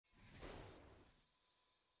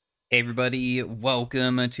Hey everybody,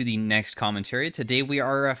 welcome to the next commentary. Today we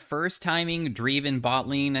are first timing Draven bot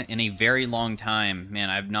lane in a very long time. Man,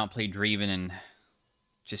 I've not played Draven in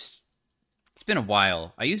it's been a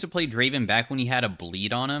while. I used to play Draven back when he had a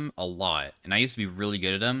bleed on him a lot, and I used to be really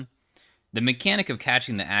good at him. The mechanic of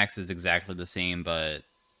catching the axe is exactly the same, but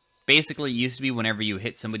basically it used to be whenever you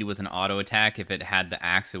hit somebody with an auto attack, if it had the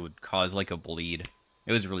axe, it would cause like a bleed.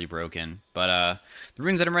 It was really broken. But the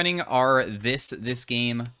runes that I'm running are this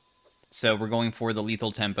game. So we're going for the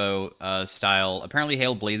lethal tempo style. Apparently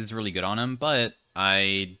Hail Blades is really good on him, but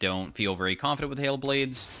I don't feel very confident with Hail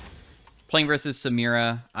Blades. Playing versus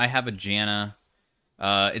Samira, I have a Janna.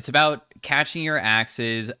 It's about catching your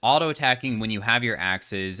axes, auto-attacking when you have your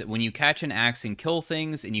axes. When you catch an axe and kill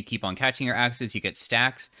things, and you keep on catching your axes, you get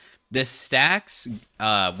stacks. The stacks,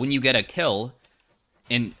 when you get a kill,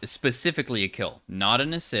 and specifically a kill, not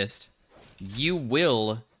an assist, you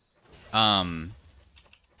will...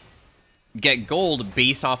 get gold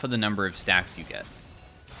based off of the number of stacks you get.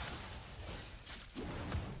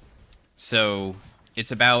 So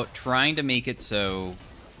it's about trying to make it so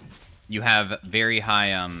you have very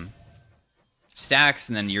high stacks,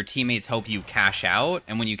 and then your teammates help you cash out,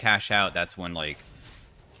 and when you cash out, that's when like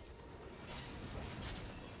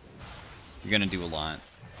you're gonna do a lot.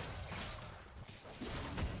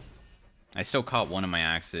 I still caught one of my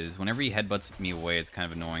axes. Whenever he headbutts me away, it's kind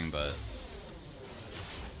of annoying, but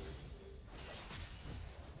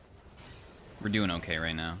we're doing okay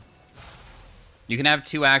right now. You can have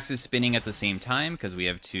two axes spinning at the same time, because we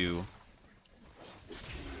have two...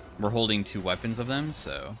 We're holding two weapons of them,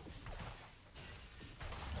 so...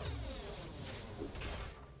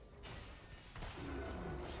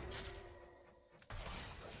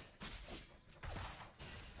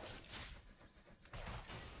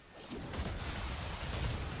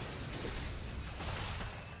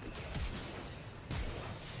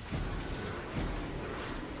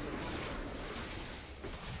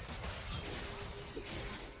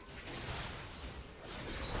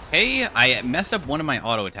 Hey, I messed up one of my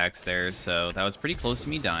auto attacks there, so that was pretty close to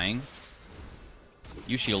me dying.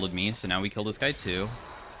 You shielded me, so now we kill this guy too.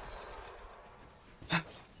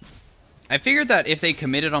 I figured that if they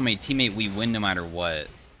committed on my teammate, we win no matter what.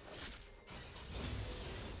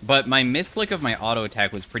 But my misclick of my auto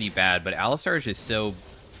attack was pretty bad, but Alistar is just so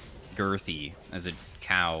girthy as a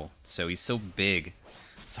cow, so he's so big.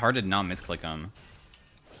 It's hard to not misclick him.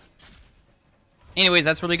 Anyways,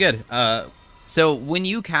 that's really good. So when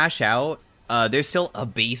you cash out, there's still a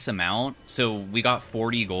base amount. So we got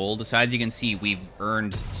 40 gold. So as you can see, we've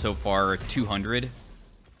earned so far 200.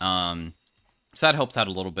 So that helps out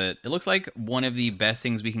a little bit. It looks like one of the best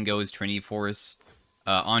things we can go is Trinity Force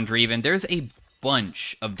on Draven. There's a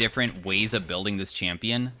bunch of different ways of building this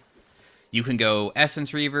champion. You can go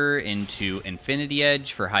Essence Reaver into Infinity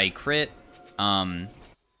Edge for high crit.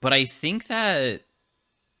 But I think that...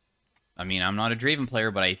 I mean, I'm not a Draven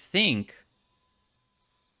player, but I think...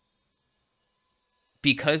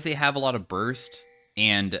 because they have a lot of burst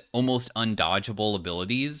and almost undodgeable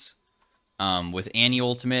abilities, with Annie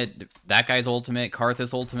ultimate, that guy's ultimate,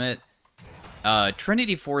 Karthus ultimate,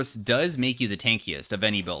 Trinity Force does make you the tankiest of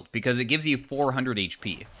any build, because it gives you 400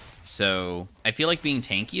 HP. So I feel like being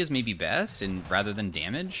tanky is maybe best, and rather than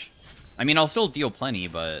damage. I mean, I'll still deal plenty,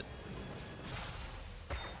 but...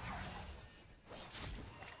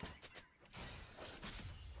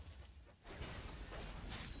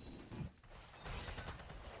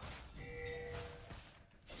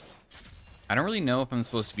 I don't really know if I'm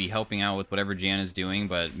supposed to be helping out with whatever Jan is doing,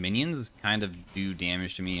 but minions kind of do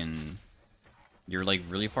damage to me, and you're, like,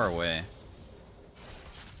 really far away.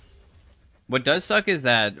 What does suck is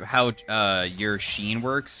that how your Sheen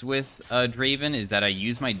works with Draven is that I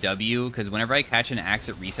use my W, because whenever I catch an axe,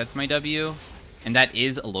 it resets my W, and that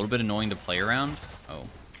is a little bit annoying to play around. Oh.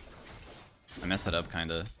 I messed that up,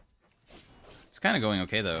 kind of. It's kind of going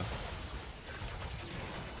okay, though.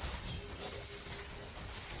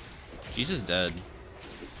 She's just dead.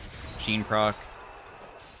 Sheen proc.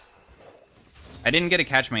 I didn't get to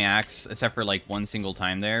catch my axe, except for like one single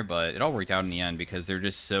time there, but it all worked out in the end because they're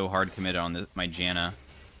just so hard committed on my Janna.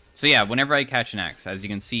 So yeah, whenever I catch an axe, as you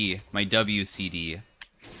can see, my WCD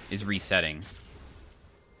is resetting.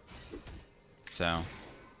 So...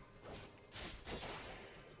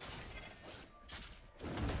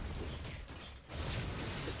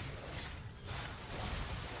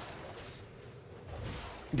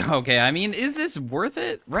 okay, I mean, is this worth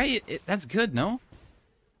it? Right? That's good, no?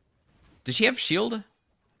 Does she have shield?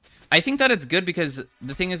 I think that it's good because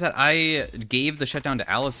the thing is that I gave the shutdown to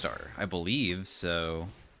Alistar, I believe, so...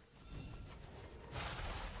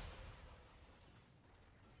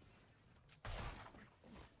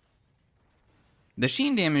 The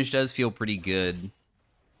Sheen damage does feel pretty good.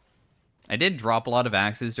 I did drop a lot of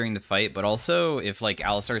axes during the fight, but also if like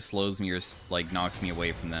Alistar slows me or like knocks me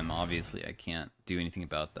away from them, obviously I can't do anything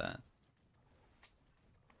about that.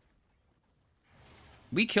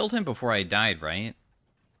 We killed him before I died, right?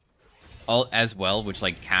 All as well, which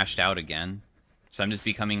like cashed out again. So I'm just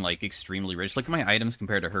becoming like extremely rich. Look at my items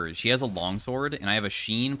compared to hers. She has a longsword, and I have a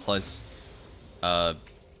Sheen plus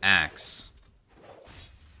axe.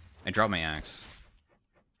 I dropped my axe.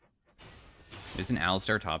 There's an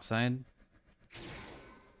Alistar topside.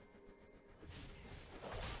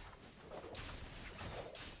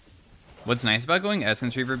 What's nice about going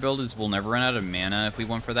Essence Reaver build is we'll never run out of mana if we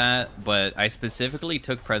went for that, but I specifically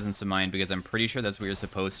took Presence of Mind because I'm pretty sure that's what you're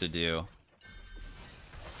supposed to do.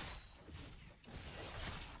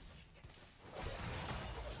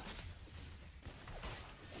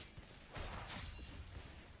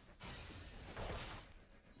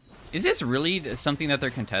 Is this really something that they're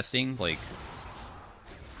contesting? Like,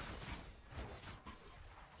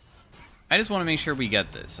 I just want to make sure we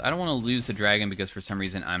get this. I don't want to lose the dragon because for some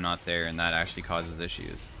reason I'm not there and that actually causes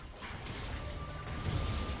issues.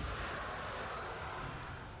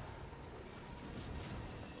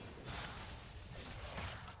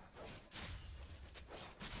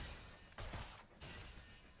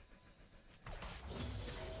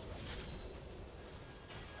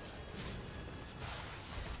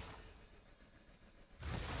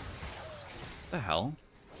 What the hell?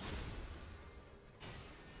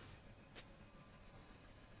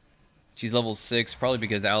 She's level 6, probably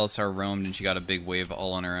because Alistar roamed and she got a big wave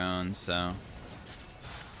all on her own, so...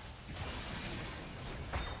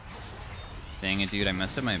 Dang it, dude, I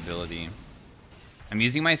messed up my ability. I'm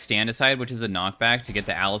using my stand aside, which is a knockback, to get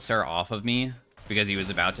the Alistar off of me, because he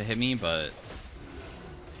was about to hit me, but...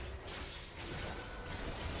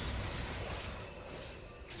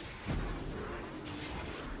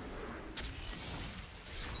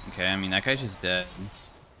 Okay, I mean, that guy's just dead.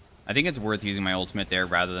 I think it's worth using my ultimate there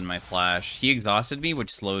rather than my flash. He exhausted me,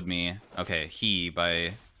 which slowed me. Okay,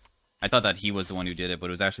 I thought that he was the one who did it, but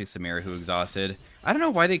it was actually Samira who exhausted. I don't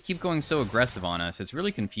know why they keep going so aggressive on us. It's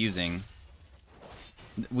really confusing.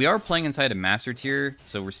 We are playing inside a master tier,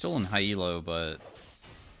 so we're still in high elo, but...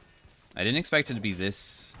 I didn't expect it to be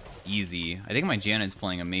this easy. I think my Janet's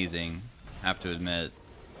playing amazing, I have to admit.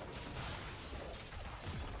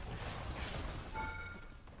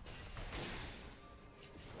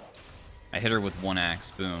 I hit her with one axe,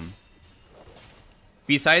 boom.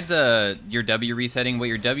 Besides your W resetting, what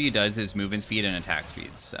your W does is movement speed and attack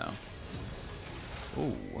speed, so...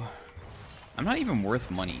 Ooh. I'm not even worth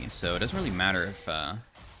money, so it doesn't really matter if...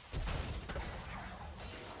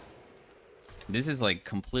 This is, like,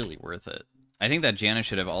 completely worth it. I think that Janna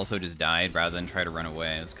should have also just died rather than try to run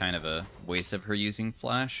away. It was kind of a waste of her using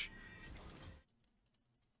Flash.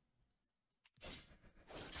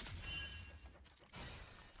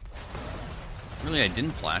 Really, I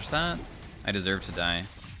didn't flash that? I deserve to die.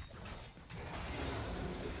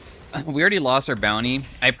 We already lost our bounty.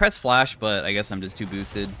 I pressed flash, but I guess I'm just too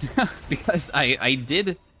boosted. Because I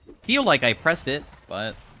did feel like I pressed it,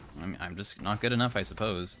 but I'm just not good enough, I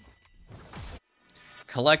suppose.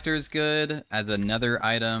 Collector's good as another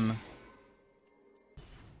item.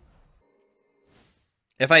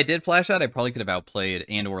 If I did flash that, I probably could have outplayed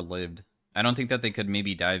and or lived. I don't think that they could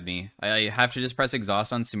maybe dive me. I have to just press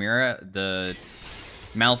exhaust on Samira. The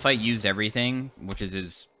Malphite used everything, which is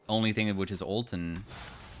his only thing, which is ult, and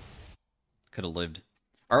could have lived.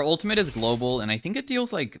 Our ultimate is global, and I think it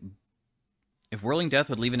deals like... If Whirling Death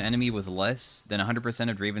would leave an enemy with less than 100%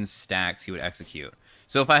 of Draven's stacks, he would execute.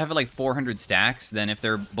 So if I have like 400 stacks, then if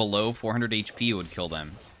they're below 400 HP, it would kill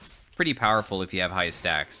them. Pretty powerful if you have high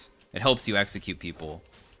stacks. It helps you execute people.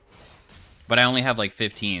 But I only have like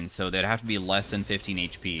 15, so they'd have to be less than 15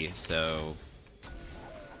 HP, so...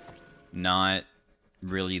 Not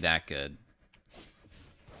really that good.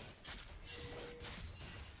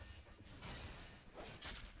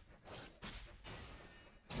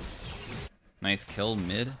 Nice kill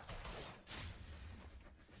mid.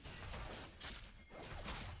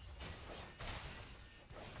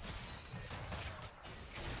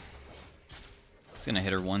 It's gonna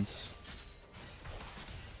hit her once.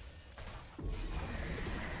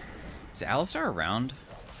 Is Alistar around?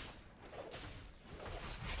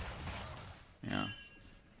 Yeah.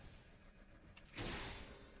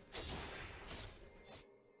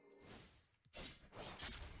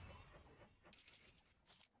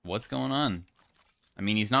 What's going on? I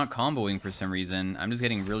mean, he's not comboing for some reason. I'm just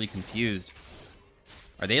getting really confused.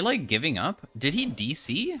 Are they, like, giving up? Did he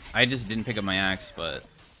DC? I just didn't pick up my axe, but...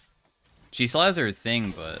 She still has her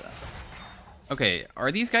thing, but... Okay,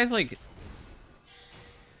 are these guys, like...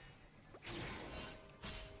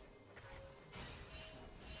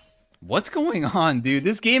 What's going on, dude?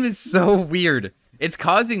 This game is so weird. It's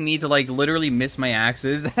causing me to, like, literally miss my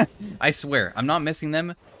axes. I swear, I'm not missing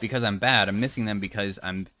them because I'm bad. I'm missing them because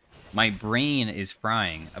my brain is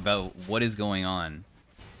frying about what is going on.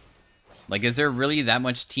 Like, is there really that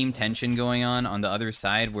much team tension going on the other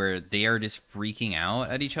side where they are just freaking out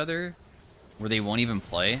at each other? Where they won't even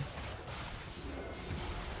play?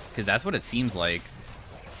 Because that's what it seems like.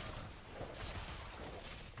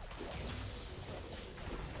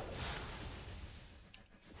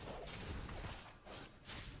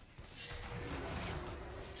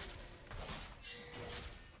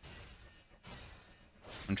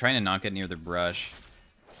 I'm trying to not get near the brush.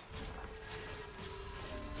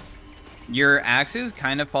 Your axes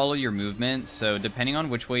kind of follow your movement, so depending on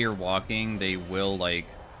which way you're walking, they will, like,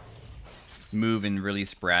 move in really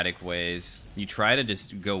sporadic ways. You try to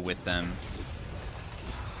just go with them.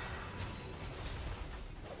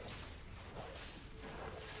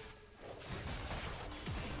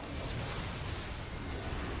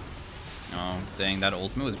 Oh, dang, that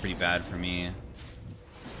ultimate was pretty bad for me.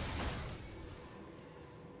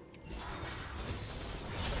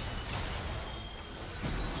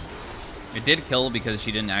 It did kill because she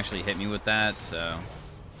didn't actually hit me with that, so...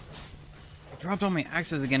 I dropped all my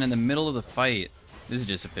axes again in the middle of the fight. This is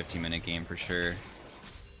just a 15-minute game for sure.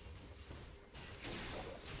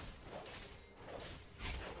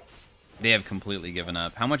 They have completely given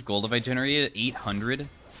up. How much gold have I generated? 800?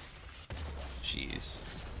 Jeez.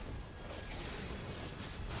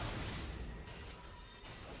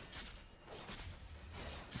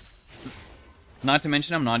 Not to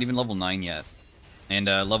mention I'm not even level 9 yet. And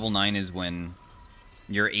level 9 is when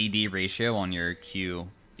your AD ratio on your Q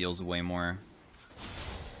deals way more.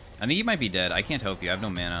 I think you might be dead. I can't help you. I have no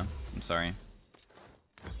mana. I'm sorry.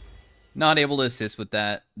 Not able to assist with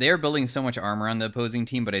that. They are building so much armor on the opposing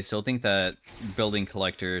team, but I still think that building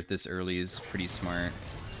Collector this early is pretty smart.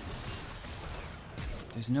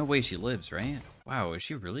 There's no way she lives, right? Wow, is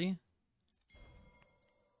she really?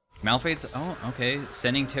 Malphite's... Oh, okay.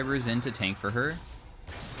 Sending Tibbers in to tank for her.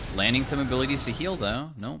 Landing some abilities to heal, though.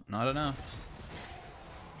 Nope, not enough.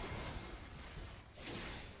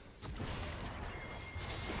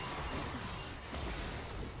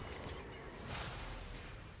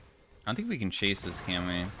 I don't think we can chase this, can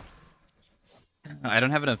we? I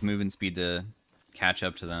don't have enough movement speed to catch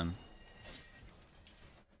up to them.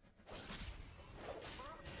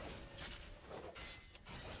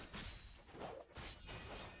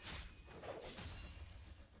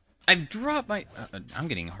 I've dropped my... I'm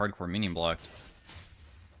getting hardcore minion blocked.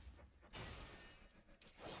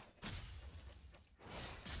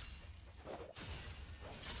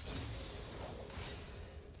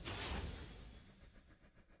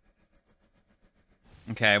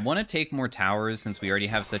 Okay, I want to take more towers since we already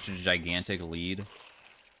have such a gigantic lead.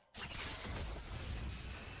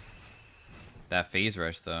 That phase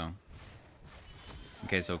rush, though.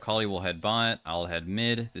 Okay, so Kali will head bot. I'll head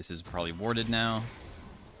mid. This is probably warded now.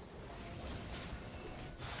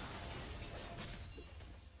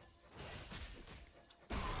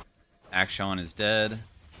 Akshan is dead.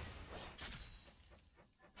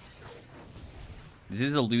 This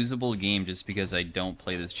is a losable game just because I don't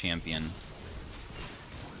play this champion.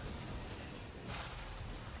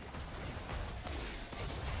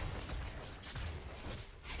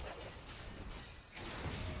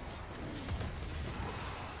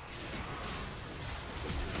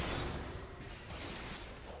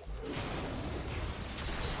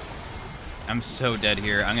 I'm so dead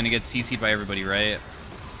here. I'm gonna get CC'd by everybody, right?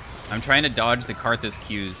 I'm trying to dodge the Karthus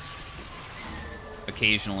Qs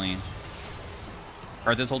occasionally.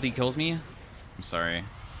 Karthus ulti kills me? I'm sorry.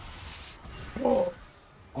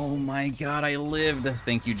 Oh my god, I lived.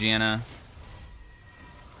 Thank you, Janna.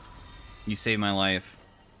 You saved my life.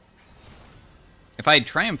 If I had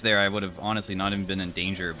triumphed there, I would have honestly not even been in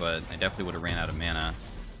danger, but I definitely would have ran out of mana.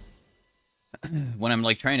 When I'm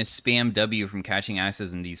like trying to spam W from catching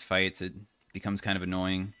axes in these fights, it becomes kind of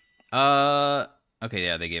annoying. Okay,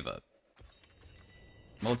 yeah, they gave up.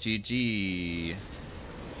 Well, GG.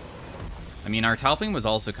 I mean, our toppling was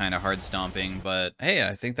also kind of hard stomping, but hey,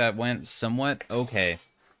 I think that went somewhat okay.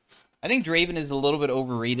 I think Draven is a little bit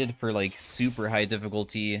overrated for, like, super high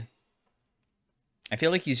difficulty. I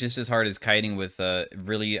feel like he's just as hard as kiting with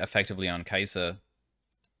really effectively on Kai'Sa.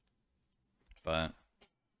 But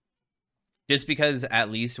just because,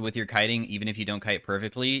 at least with your kiting, even if you don't kite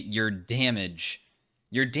perfectly, your damage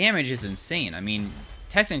is insane. I mean,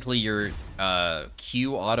 technically your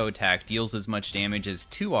Q auto attack deals as much damage as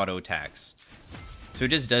 2 auto attacks. So it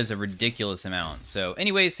just does a ridiculous amount. So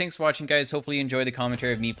anyways, thanks for watching, guys. Hopefully you enjoy the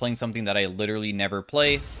commentary of me playing something that I literally never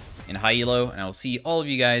play. in high elo, and I will see all of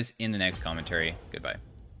you guys in the next commentary. Goodbye.